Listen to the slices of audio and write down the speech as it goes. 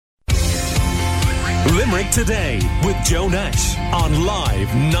Limerick Today with Joe Nash on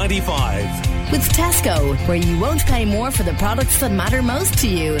Live 95. With Tesco, where you won't pay more for the products that matter most to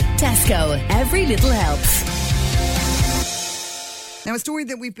you. Tesco, every little helps. Now, a story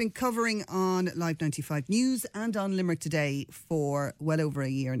that we've been covering on Live 95 News and on Limerick Today for well over a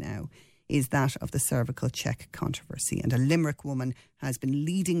year now is that of the cervical check controversy. And a Limerick woman has been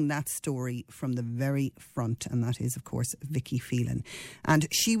leading that story from the very front, and that is, of course, Vicky Phelan. And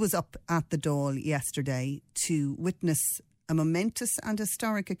she was up at the Dáil yesterday to witness a momentous and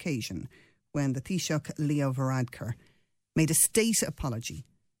historic occasion when the Taoiseach Leo Varadkar made a state apology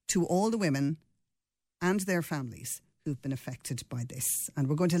to all the women and their families who've been affected by this. And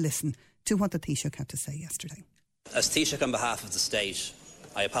we're going to listen to what the Taoiseach had to say yesterday. As Taoiseach on behalf of the state,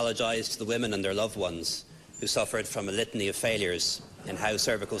 I apologise to the women and their loved ones who suffered from a litany of failures in how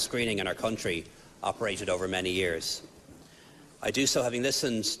cervical screening in our country operated over many years. I do so having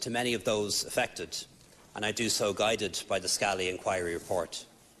listened to many of those affected, and I do so guided by the Scally Inquiry report.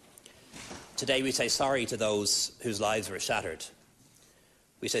 Today we say sorry to those whose lives were shattered.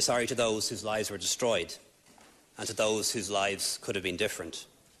 We say sorry to those whose lives were destroyed, and to those whose lives could have been different.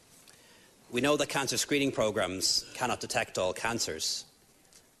 We know that cancer screening programmes cannot detect all cancers,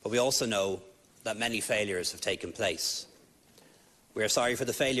 but we also know that many failures have taken place. We are sorry for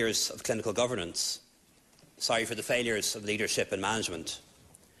the failures of clinical governance, sorry for the failures of leadership and management,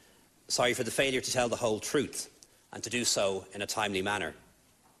 sorry for the failure to tell the whole truth and to do so in a timely manner,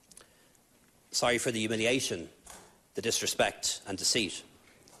 sorry for the humiliation, the disrespect and deceit,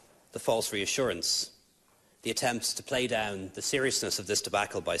 the false reassurance, the attempts to play down the seriousness of this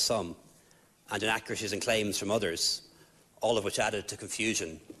debacle by some, and inaccuracies and claims from others, all of which added to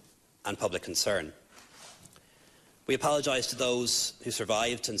confusion and public concern. We apologise to those who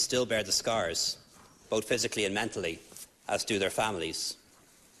survived and still bear the scars, both physically and mentally, as do their families.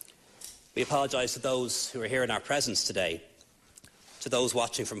 We apologise to those who are here in our presence today, to those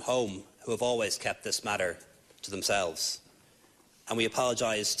watching from home who have always kept this matter to themselves, and we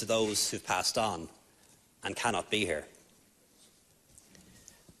apologise to those who've passed on and cannot be here.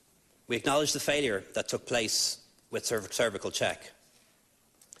 We acknowledge the failure that took place with cervical check.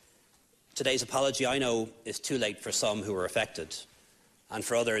 Today's apology, I know, is too late for some who were affected, and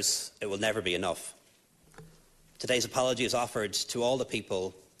for others it will never be enough. Today's apology is offered to all the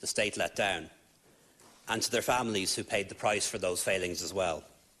people the state let down, and to their families who paid the price for those failings as well.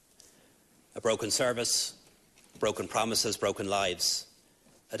 A broken service, broken promises, broken lives,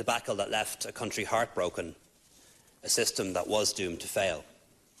 a debacle that left a country heartbroken, a system that was doomed to fail.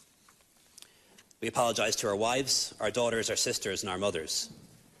 We apologise to our wives, our daughters, our sisters and our mothers,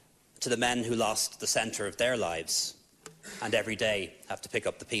 to the men who lost the centre of their lives and every day have to pick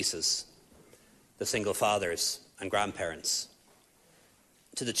up the pieces, the single fathers and grandparents,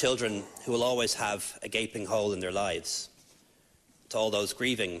 to the children who will always have a gaping hole in their lives, to all those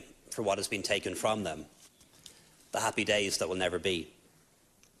grieving for what has been taken from them, the happy days that will never be.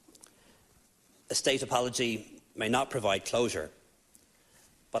 A state apology may not provide closure,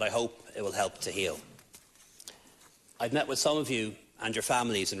 but I hope it will help to heal. I've met with some of you and your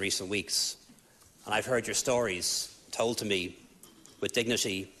families in recent weeks, and I've heard your stories told to me with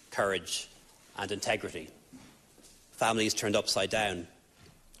dignity, courage and integrity. Families turned upside down,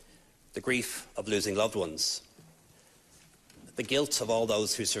 the grief of losing loved ones, the guilt of all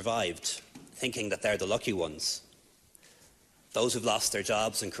those who survived, thinking that they're the lucky ones, those who've lost their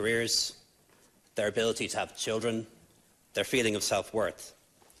jobs and careers, their ability to have children, their feeling of self-worth,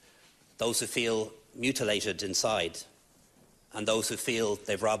 those who feel mutilated inside, and those who feel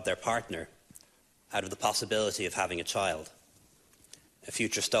they've robbed their partner out of the possibility of having a child, a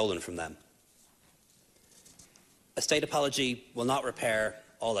future stolen from them. A state apology will not repair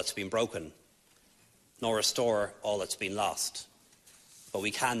all that's been broken, nor restore all that's been lost, but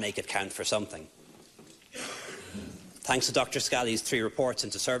we can make it count for something. Thanks to Dr. Scally's 3 reports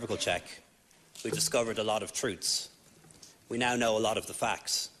into cervical check, we've discovered a lot of truths. We now know a lot of the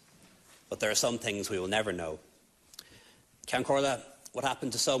facts, but there are some things we will never know. Ceann Comhairle, what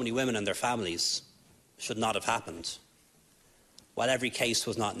happened to so many women and their families should not have happened. While every case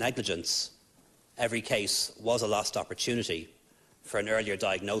was not negligence, every case was a lost opportunity for an earlier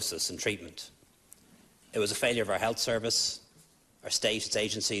diagnosis and treatment. It was a failure of our health service, our state, its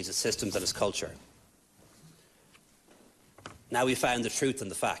agencies, its systems and its culture. Now we've found the truth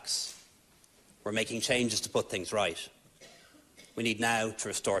and the facts. We're making changes to put things right. We need now to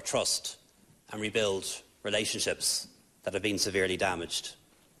restore trust and rebuild relationships that have been severely damaged.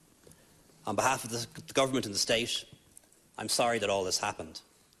 On behalf of the government and the state, I'm sorry that all this happened,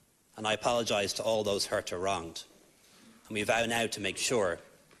 and I apologise to all those hurt or wronged. And we vow now to make sure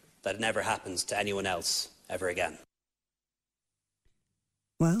that it never happens to anyone else ever again.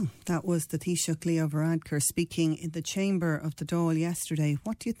 Well, that was the Taoiseach Leo Varadkar speaking in the chamber of the Dáil yesterday.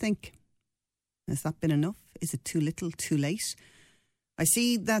 What do you think? Has that been enough? Is it too little, too late? I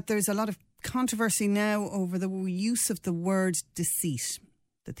see that there's a lot of controversy now over the use of the word deceit.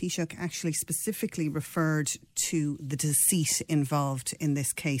 The Taoiseach actually specifically referred to the deceit involved in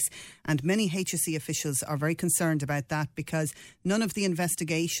this case. And many HSE officials are very concerned about that because none of the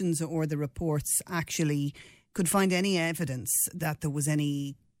investigations or the reports actually could find any evidence that there was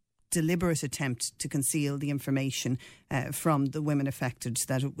any deliberate attempt to conceal the information from the women affected,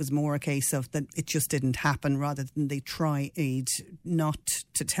 that it was more a case of that it just didn't happen rather than they tried not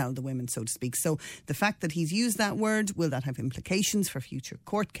to tell the women, so to speak. So the fact that he's used that word, will that have implications for future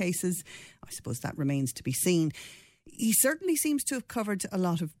court cases? I suppose that remains to be seen. He certainly seems to have covered a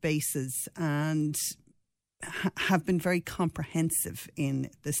lot of bases and have been very comprehensive in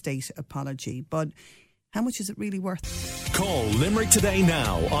the state apology, but how much is it really worth? Call Limerick Today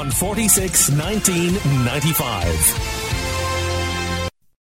now on 46 19 95.